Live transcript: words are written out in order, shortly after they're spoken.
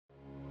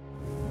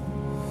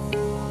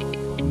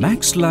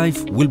Max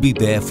Life will be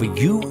there for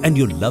you and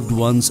your loved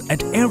ones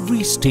at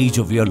every stage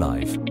of your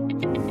life.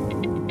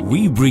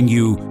 We bring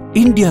you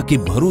India के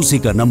भरोसे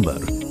का number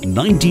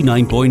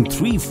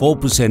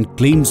 99.34%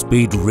 claims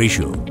paid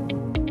ratio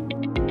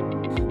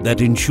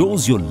that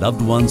ensures your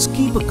loved ones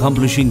keep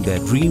accomplishing their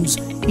dreams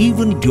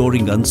even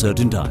during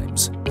uncertain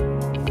times.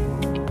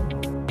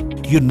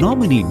 Your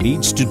nominee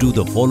needs to do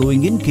the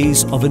following in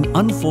case of an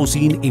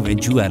unforeseen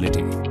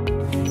eventuality.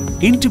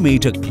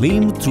 Intimate a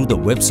claim through the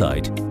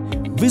website.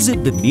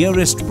 Visit the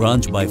nearest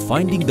branch by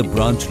finding the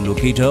branch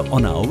locator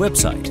on our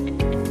website.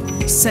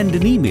 Send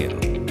an email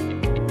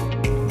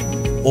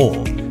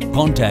or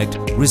contact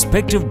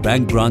respective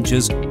bank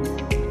branches.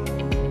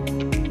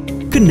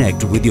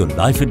 Connect with your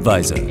life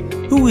advisor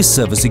who is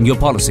servicing your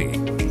policy.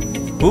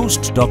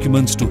 Post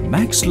documents to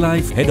Max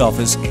Life head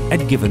office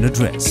at given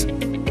address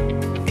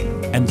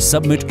and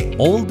submit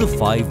all the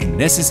 5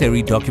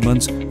 necessary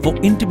documents for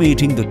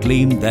intimating the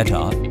claim that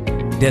are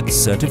death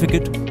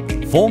certificate,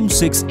 Form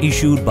 6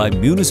 issued by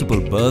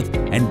Municipal Birth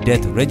and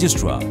Death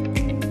Registrar,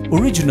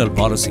 original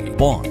policy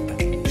bond,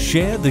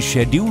 share the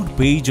scheduled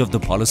page of the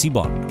policy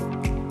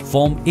bond,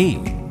 Form A,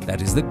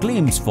 that is the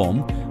claims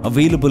form,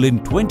 available in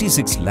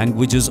 26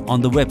 languages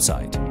on the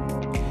website,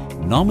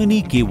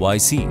 nominee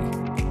KYC,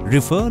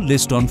 refer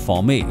list on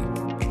Form A,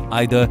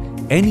 either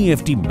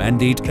NEFT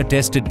mandate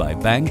attested by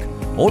bank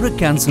or a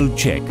cancelled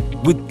check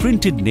with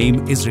printed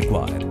name is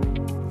required.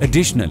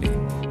 Additionally,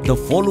 the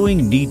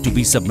following need to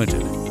be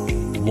submitted.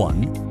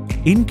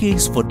 1. In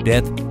case for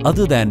death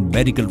other than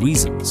medical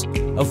reasons,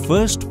 a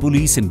first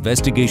police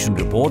investigation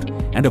report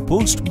and a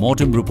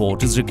post-mortem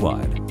report is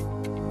required.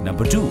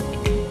 Number 2.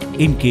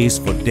 In case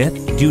for death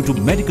due to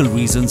medical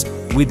reasons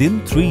within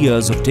 3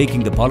 years of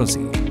taking the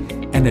policy,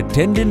 an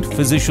attendant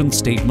physician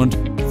statement,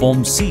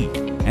 Form C,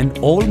 and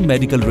all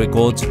medical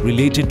records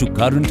related to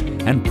current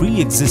and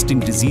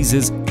pre-existing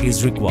diseases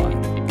is required.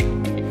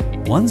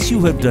 Once you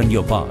have done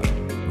your part,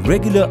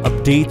 regular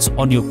updates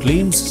on your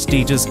claims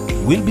status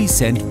will be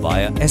sent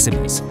via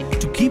SMS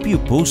to keep you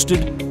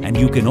posted, and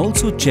you can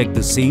also check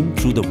the same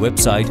through the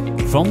website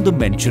from the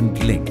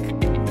mentioned link.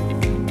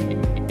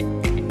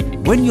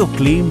 When your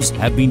claims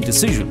have been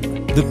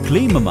decisioned, the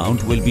claim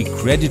amount will be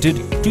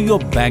credited to your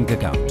bank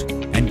account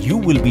and you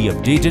will be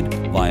updated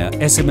via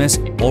SMS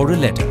or a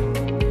letter.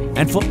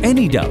 And for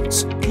any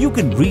doubts, you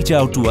can reach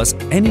out to us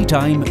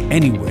anytime,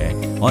 anywhere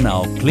on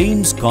our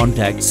Claims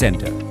Contact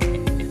Center.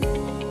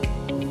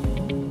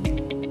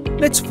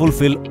 Let's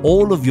fulfill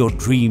all of your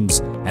dreams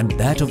and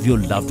that of your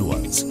loved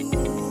ones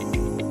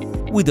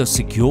with a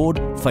secured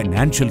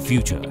financial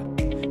future.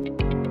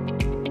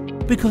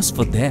 Because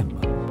for them,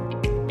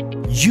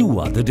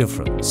 you are the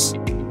difference.